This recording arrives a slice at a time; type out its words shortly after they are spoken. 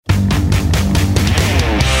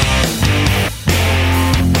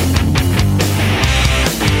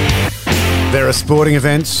There are sporting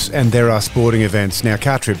events and there are sporting events. Now,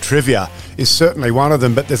 Car Trip Trivia is certainly one of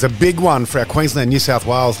them, but there's a big one for our Queensland, New South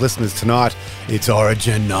Wales listeners tonight. It's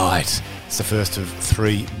Origin Night. It's the first of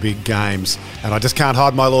 3 big games, and I just can't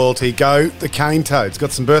hide my loyalty. Go the Cane Toads.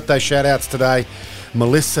 Got some birthday shout-outs today.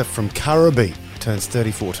 Melissa from Currabee turns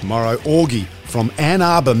 34 tomorrow. Augie from Ann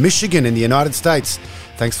Arbor, Michigan in the United States,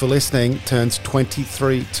 thanks for listening, turns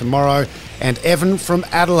 23 tomorrow. And Evan from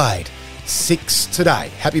Adelaide, 6 today.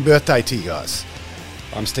 Happy birthday to you guys.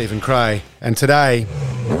 I'm Stephen Cray, and today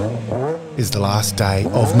is the last day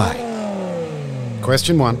of May.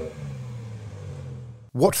 Question 1.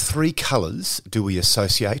 What 3 colours do we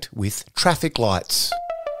associate with traffic lights?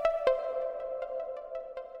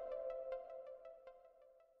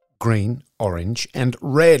 Green, orange and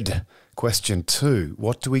red. Question 2.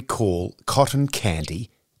 What do we call cotton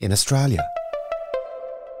candy in Australia?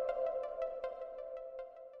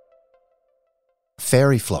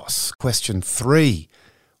 Fairy floss. Question 3.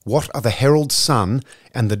 What are the Herald Sun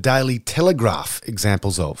and the Daily Telegraph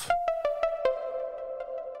examples of?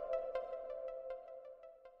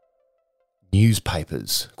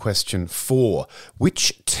 Newspapers. Question 4.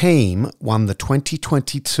 Which team won the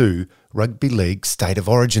 2022 Rugby League State of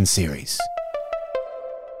Origin series?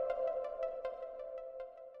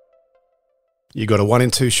 You got a 1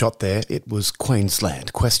 in 2 shot there. It was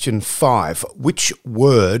Queensland. Question 5. Which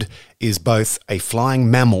word is both a flying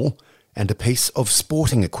mammal and a piece of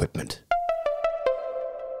sporting equipment?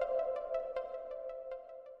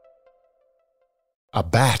 A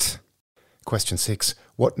bat. Question 6.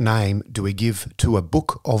 What name do we give to a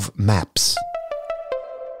book of maps?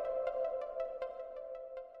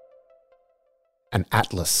 An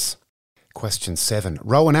atlas. Question 7.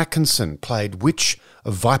 Rowan Atkinson played which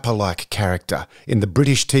viper-like character in the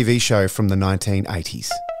British TV show from the 1980s?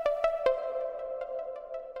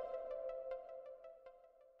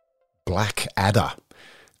 Blackadder.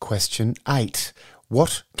 Question 8.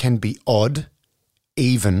 What can be odd,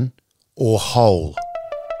 even, or whole?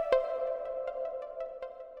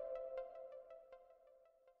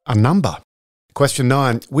 A number. Question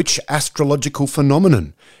 9. Which astrological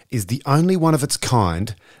phenomenon is the only one of its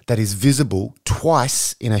kind that is visible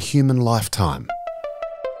twice in a human lifetime?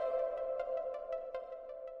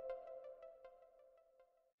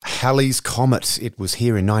 Halley's Comet. It was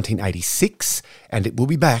here in 1986 and it will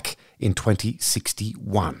be back in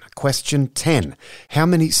 2061. Question 10. How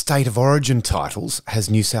many State of Origin titles has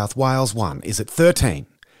New South Wales won? Is it 13?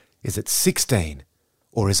 Is it 16?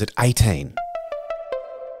 Or is it 18?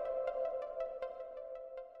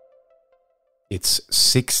 It's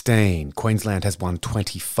 16. Queensland has won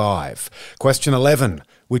 25. Question 11.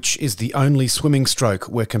 Which is the only swimming stroke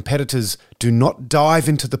where competitors do not dive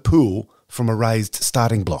into the pool from a raised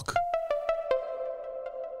starting block?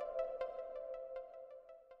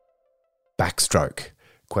 Backstroke.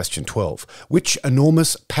 Question 12. Which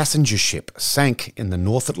enormous passenger ship sank in the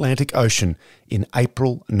North Atlantic Ocean in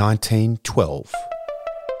April 1912?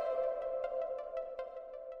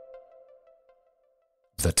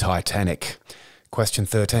 The Titanic. Question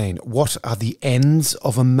 13. What are the ends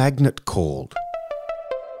of a magnet called?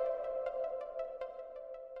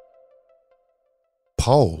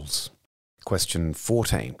 Poles. Question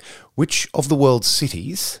 14. Which of the world's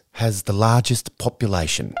cities has the largest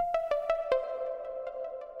population?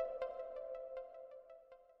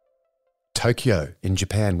 Tokyo in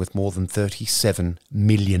Japan with more than 37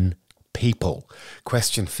 million people.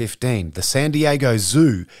 Question 15. The San Diego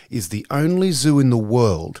Zoo is the only zoo in the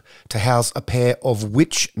world to house a pair of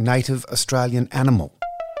which native Australian animal?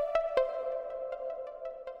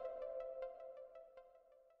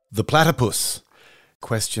 The platypus.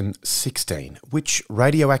 Question 16. Which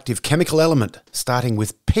radioactive chemical element starting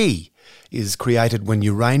with P is created when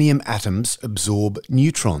uranium atoms absorb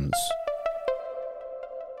neutrons?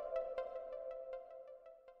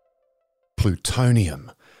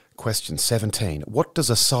 Plutonium. Question 17. What does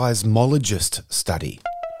a seismologist study?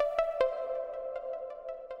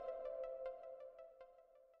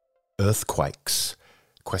 Earthquakes.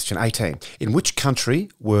 Question 18. In which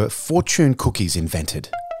country were fortune cookies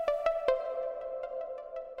invented?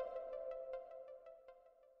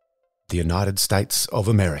 The United States of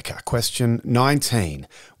America. Question 19.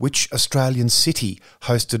 Which Australian city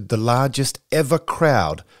hosted the largest ever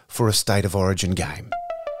crowd for a State of Origin game?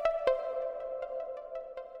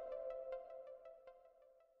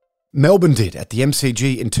 Melbourne did at the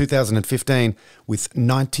MCG in 2015 with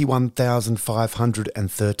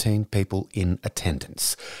 91,513 people in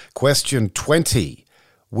attendance. Question 20.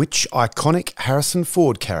 Which iconic Harrison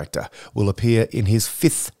Ford character will appear in his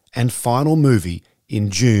 5th and final movie in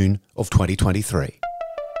June of 2023?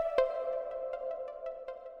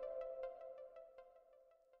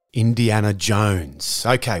 Indiana Jones.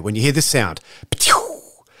 Okay, when you hear this sound,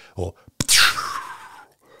 or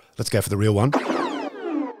let's go for the real one.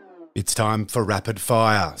 It's time for rapid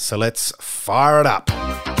fire, so let's fire it up.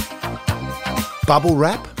 Bubble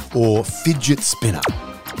wrap or fidget spinner?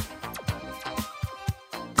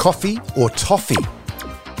 Coffee or toffee?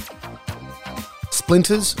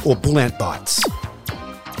 Splinters or bull ant bites?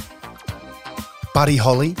 Buddy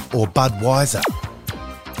Holly or Budweiser?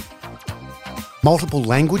 Multiple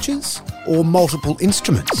languages or multiple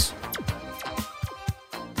instruments?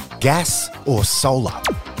 Gas or solar?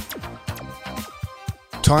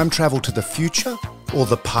 Time travel to the future or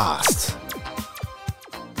the past?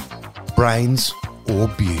 Brains or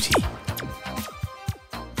beauty?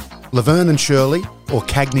 Laverne and Shirley or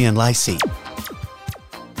Cagney and Lacey?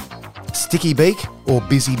 Sticky Beak or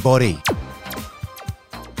Busy Body?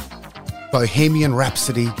 Bohemian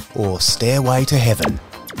Rhapsody or Stairway to Heaven?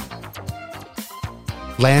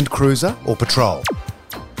 Land Cruiser or Patrol?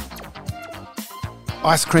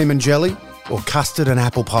 Ice cream and jelly or custard and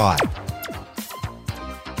apple pie?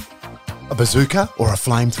 A bazooka or a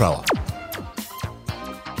flamethrower?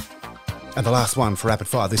 And the last one for rapid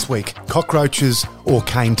fire this week, cockroaches or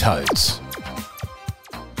cane toads?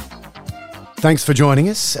 Thanks for joining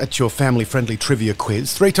us at your family-friendly trivia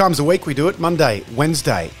quiz. 3 times a week we do it, Monday,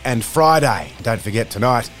 Wednesday and Friday. Don't forget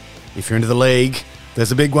tonight, if you're into the league,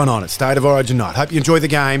 there's a big one on it, State of Origin night. Hope you enjoy the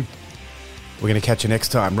game. We're going to catch you next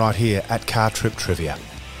time right here at Car Trip Trivia.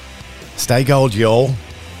 Stay gold, y'all.